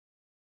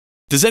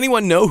Does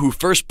anyone know who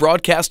first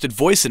broadcasted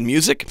voice and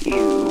music?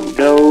 You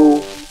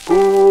know,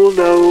 who'll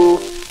know?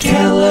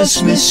 Tell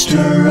us,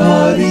 Mr.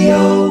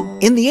 Audio.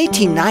 In the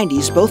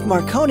 1890s, both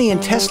Marconi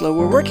and Tesla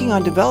were working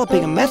on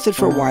developing a method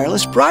for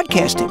wireless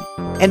broadcasting,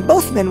 and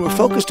both men were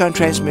focused on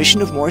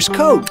transmission of Morse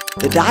code,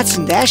 the dots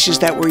and dashes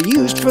that were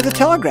used for the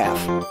telegraph.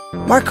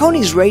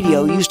 Marconi's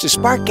radio used a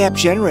spark gap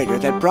generator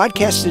that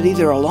broadcasted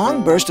either a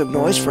long burst of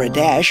noise for a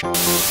dash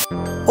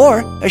or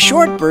a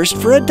short burst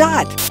for a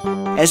dot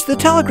as the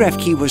telegraph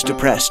key was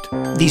depressed.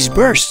 These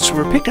bursts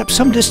were picked up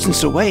some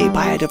distance away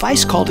by a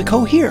device called a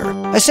coherer,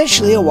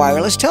 essentially a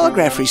wireless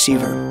telegraph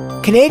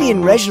receiver.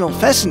 Canadian Reginald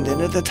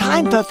Fessenden at the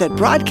time thought that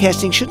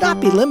broadcasting should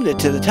not be limited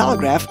to the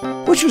telegraph,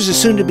 which was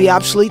assumed to be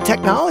obsolete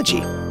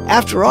technology.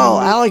 After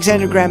all,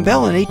 Alexander Graham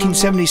Bell in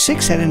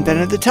 1876 had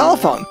invented the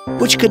telephone,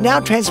 which could now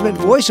transmit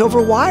voice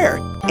over wire,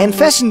 and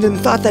Fessenden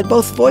thought that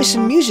both voice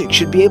and music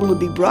should be able to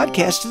be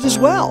broadcasted as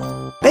well.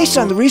 Based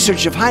on the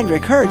research of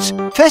Heinrich Hertz,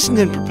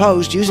 Fessenden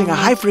proposed using a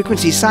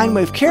high-frequency sine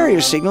wave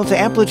carrier signal to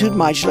amplitude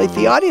modulate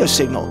the audio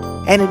signal,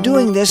 and in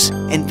doing this,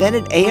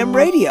 invented AM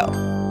radio.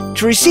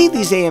 To receive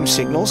these AM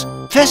signals,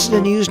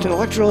 Fessenden used an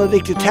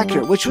electrolytic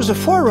detector, which was a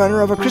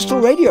forerunner of a crystal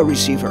radio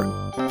receiver.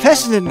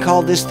 Fessenden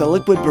called this the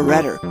liquid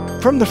barretter,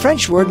 from the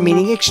French word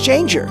meaning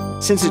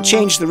exchanger, since it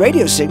changed the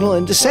radio signal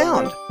into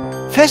sound.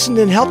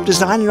 Fessenden helped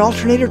design an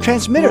alternator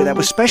transmitter that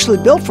was specially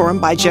built for him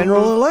by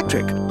General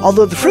Electric.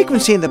 Although the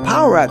frequency and the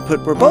power output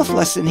were both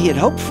less than he had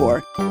hoped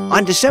for,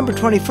 on December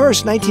 21,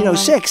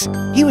 1906,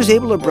 he was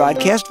able to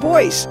broadcast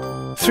voice.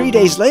 3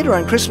 days later,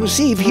 on Christmas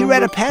Eve, he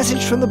read a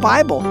passage from the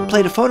Bible,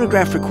 played a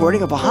phonograph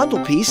recording of a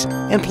Handel piece,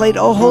 and played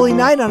O Holy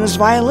Night on his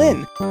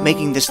violin,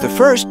 making this the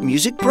first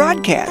music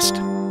broadcast.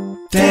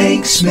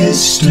 Thanks,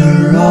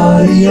 Mr.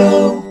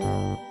 Audio.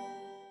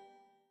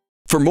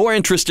 For more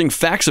interesting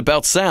facts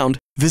about sound,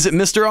 visit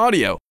Mr.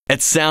 Audio at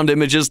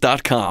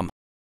soundimages.com.